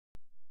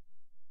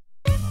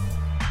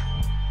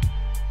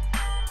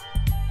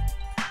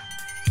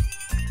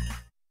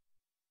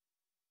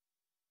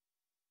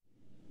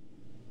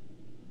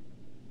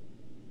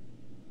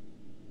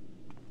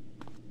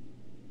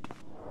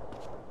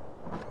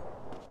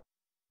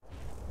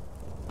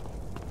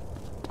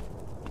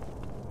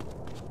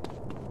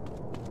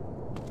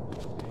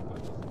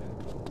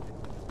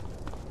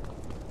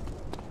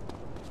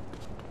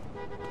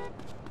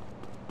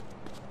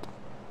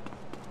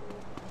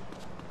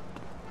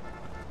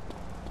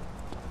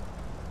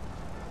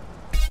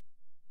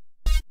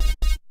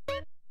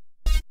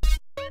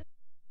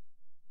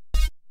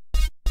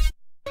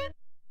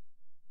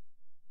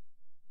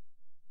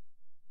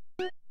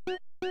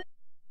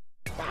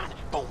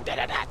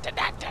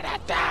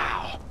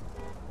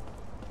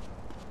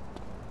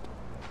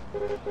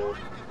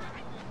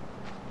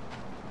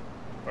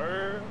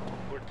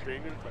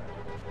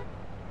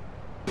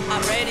My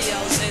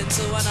radio's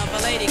into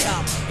another lady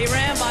cop. He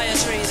ran by a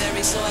tree, there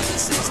he saw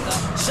his sister.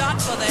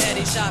 Shot for the head,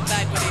 he shot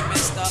back when he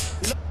missed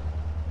her.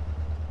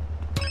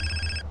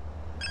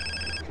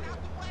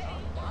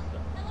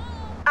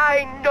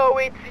 I know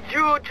it's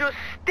you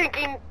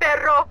stinking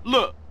perro.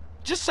 Look,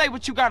 just say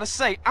what you gotta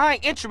say. I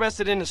ain't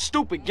interested in the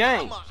stupid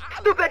games.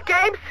 Stupid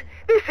games?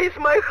 This is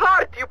my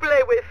heart you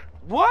play with.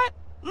 What?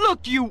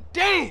 Look, you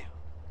damn.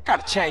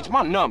 Gotta change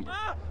my number.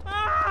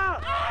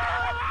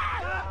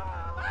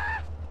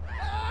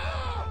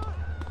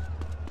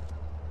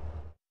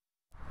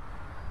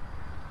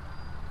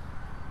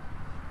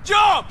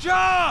 Jump!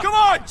 Jump! Come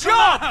on,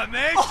 jump! Come on,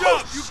 man, Oh,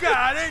 jump! You shit.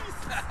 got it!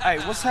 Hey,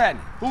 what's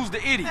happening? Who's the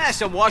idiot? That's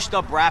some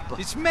washed-up rapper.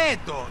 It's Mad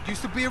Dog.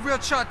 Used to be a real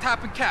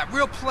chart-topping cat,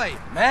 real player.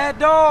 Mad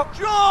Dog?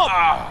 Jump!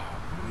 Oh,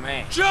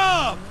 man.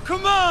 Jump!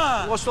 Come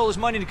on! Lost all his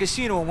money in the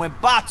casino and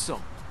went botzo.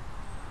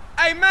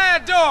 Hey,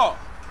 Mad Dog!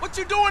 What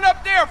you doing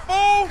up there,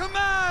 fool? Come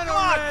on, Come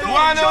on, already. do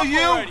I know you?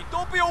 Already.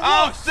 Don't be a wuss.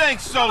 I don't think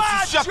so, Come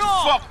on, so shut jump.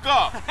 the fuck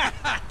up.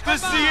 This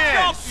is the end.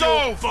 jump, It's you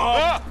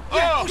over.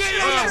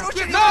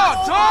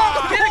 No,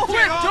 dog! Get a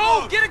grip,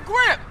 dude! Get a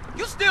grip!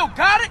 You still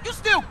got it? You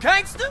still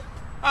gangster?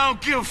 I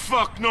don't give a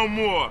fuck no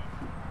more.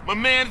 My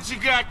manager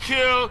got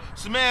killed,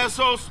 some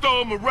asshole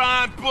stole my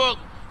rhyme book.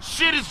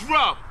 Shit is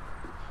rough.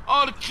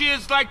 All the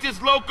kids like this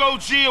Loco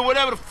G or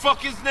whatever the fuck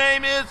his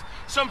name is,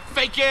 some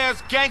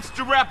fake-ass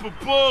gangster rapper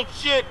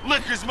bullshit.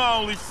 Liquor's my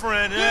only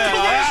friend.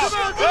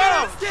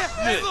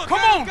 Come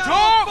on,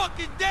 dog!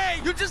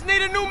 You just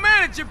need a new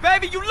manager,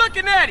 baby. You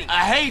looking at him.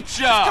 I hate Just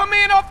y'all. come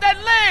in off that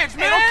ledge, Hey,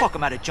 man. don't fuck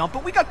him out of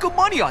jumping. We got good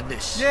money on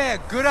this. Yeah,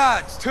 good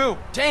odds, too.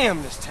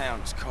 Damn, this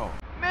town is cold.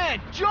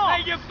 Man,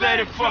 jump! Stay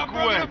the fuck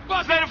away.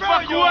 Stay the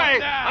fuck away.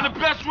 I'm the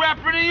best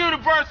rapper in the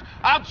universe.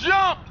 I'll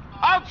jump.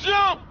 I'll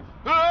jump.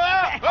 Oh,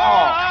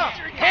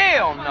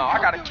 hell no. I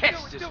gotta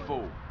catch this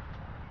fool.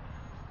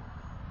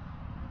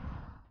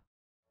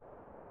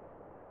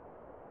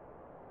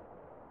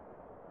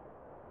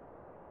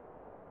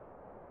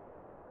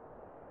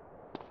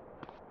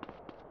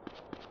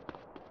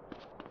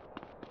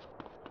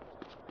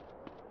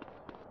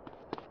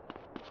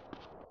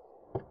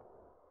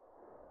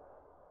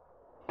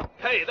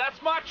 Hey,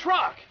 that's my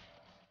truck!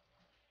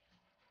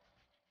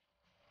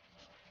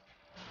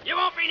 You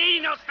won't be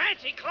needing those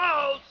fancy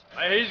clothes!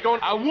 Hey, he's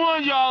going. I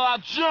warn y'all, I'll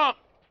jump.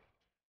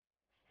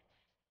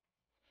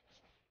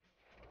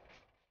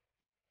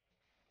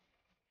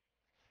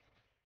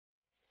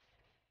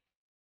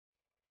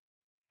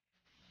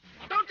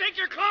 Don't take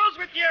your clothes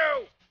with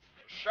you!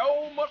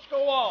 Show must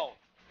go on.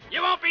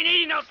 You won't be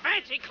needing those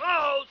fancy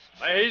clothes!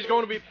 Hey, he's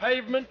going to be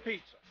pavement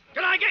pizza.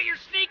 Can I get your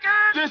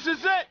sneakers? This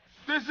is it.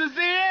 This is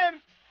the end.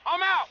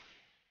 I'm out.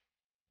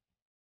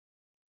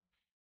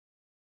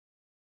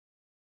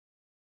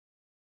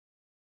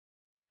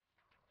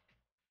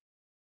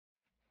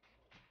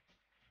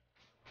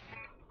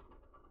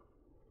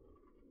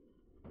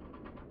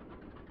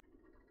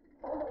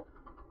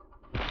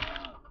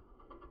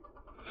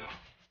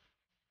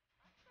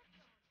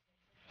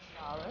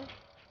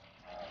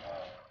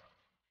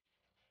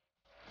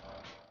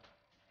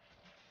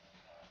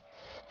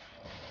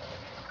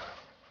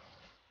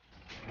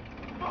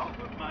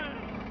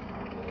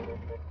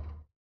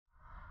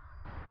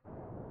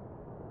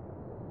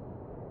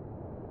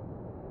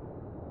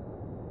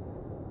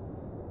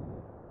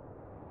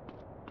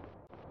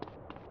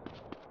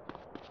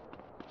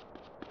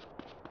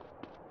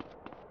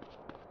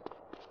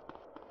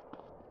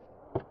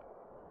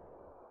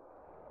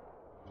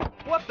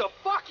 What the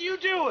fuck you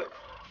doing?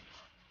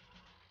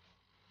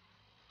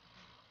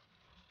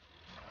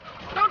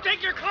 Don't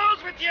take your clothes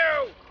with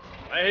you!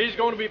 Hey, he's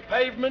going to be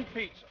pavement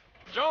pizza.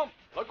 Jump.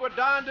 Look what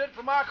Don did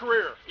for my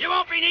career. You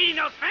won't be needing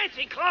those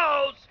fancy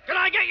clothes! Can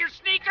I get your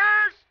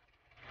sneakers?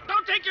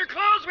 Don't take your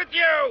clothes with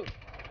you!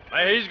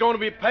 Hey, he's going to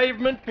be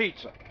pavement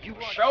pizza. You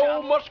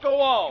show must go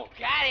on.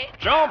 Got it.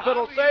 Jump,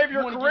 it'll save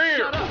your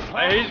career.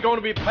 Hey, he's going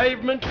to be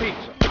pavement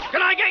pizza.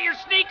 Can I get your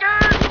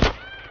sneakers?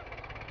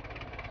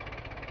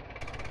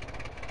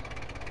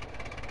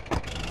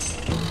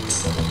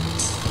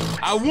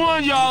 I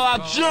warn y'all,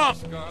 I'll jump.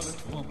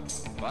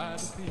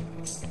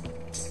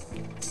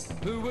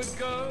 Who would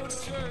go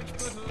to church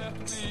but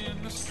left me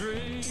in the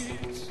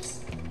streets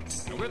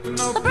with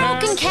no A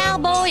broken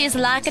cowboy is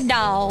like a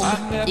dog.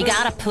 You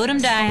gotta put him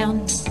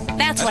down.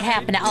 That's what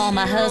happened to all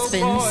my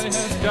husbands.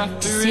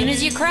 As soon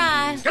as you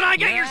cry, Can I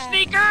get your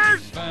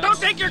sneakers? Don't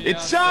take your...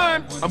 It's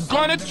time. I'm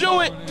gonna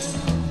do it.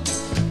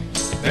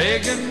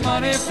 begging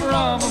money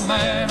from a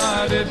man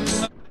I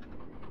didn't know.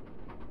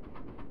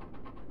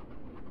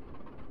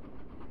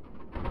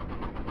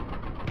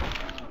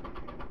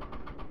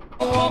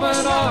 A woman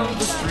of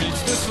the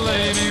streets, this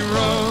lady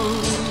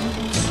rose,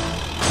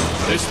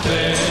 this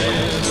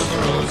bed of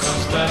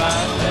roses that I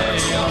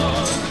lay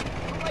on.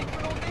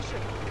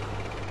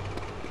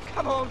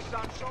 Come on,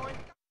 sunshine.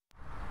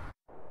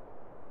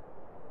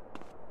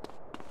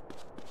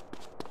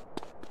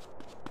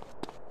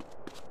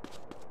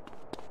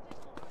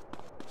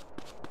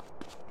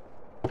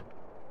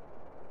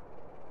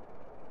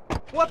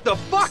 What the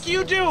fuck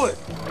you doing?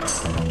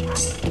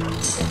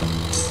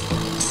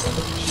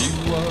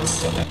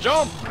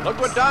 Jump! Look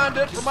what Don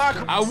did for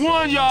my... I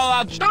warned y'all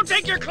out. Don't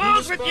take your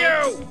clothes with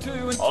you!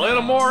 A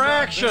little more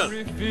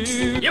action.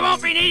 You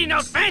won't be needing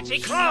those fancy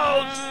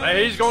clothes!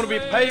 Hey, he's going to be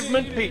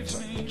pavement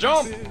pizza.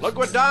 Jump! Look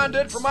what Don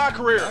did for my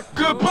career.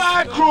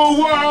 Goodbye, cruel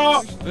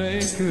world! They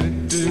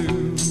could do.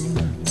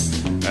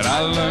 And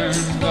I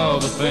learned all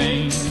the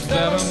things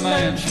that a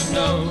man should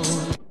know.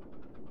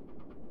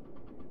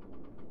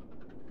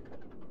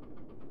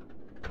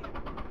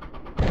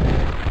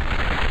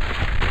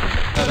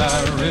 That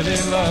I really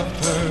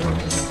loved her.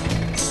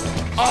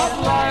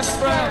 Off life's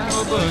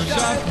bramble bush,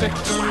 I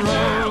picked a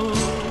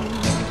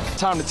rose.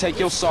 Time to take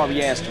your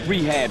sorry ass to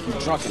rehab, you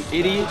drunken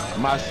idiot.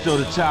 Am I still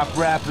the top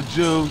rapper,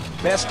 Jude?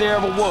 Best there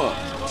ever was.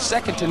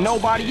 Second to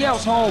nobody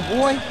else,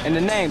 homeboy, and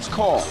the name's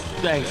Carl.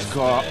 Thanks,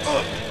 Carl.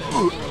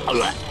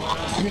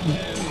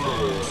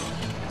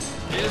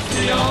 It's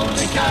the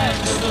only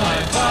kind of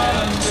life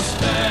I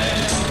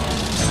understand.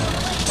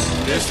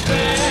 This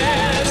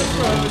bed of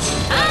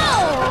roses.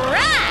 All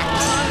right!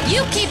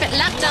 You keep it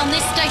locked on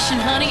this station,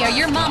 honey, or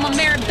your mama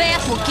Mary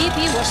Beth will give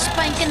you a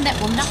spanking that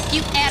will knock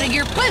you out of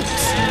your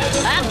boots.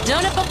 I've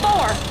done it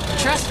before.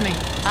 Trust me,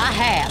 I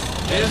have.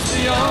 It's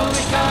the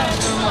only kind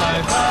of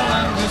life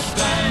I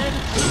understand.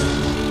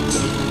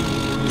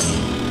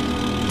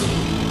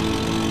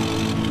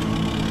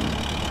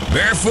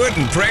 Barefoot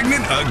and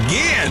pregnant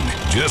again,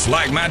 just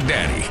like my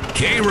daddy,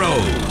 K.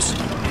 Rose.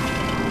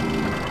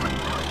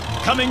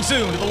 Coming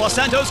soon to the Los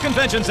Santos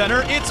Convention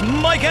Center, it's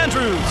Mike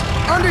Andrews.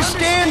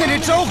 Understand that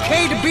it's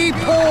okay to be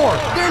poor.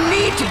 There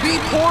need to be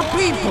poor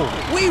people.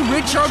 We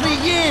rich are the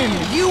yin,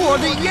 you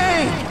are the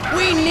yang.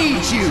 We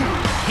need you.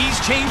 He's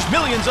changed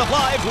millions of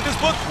lives with his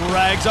book,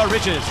 Rags Are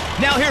Riches.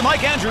 Now hear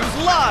Mike Andrews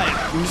live.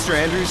 Mr.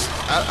 Andrews,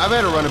 I've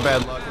had a run of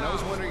bad luck, and I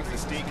was wondering if the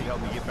state could help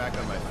me get back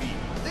on my feet.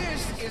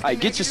 Hey,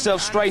 get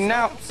yourself straightened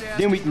out,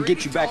 then we can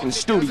get you back in the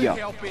studio.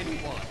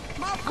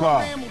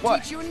 Carl,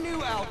 what?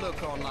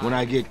 When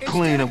I get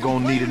clean, I'm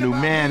gonna need a new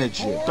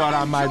manager. Thought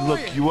I might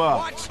look you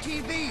up.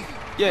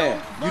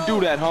 Yeah, you do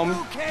that, homie.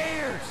 Who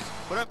cares?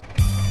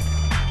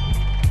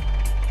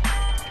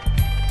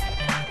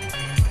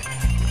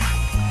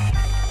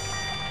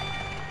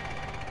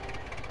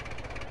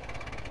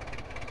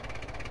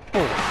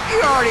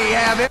 You already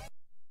have it.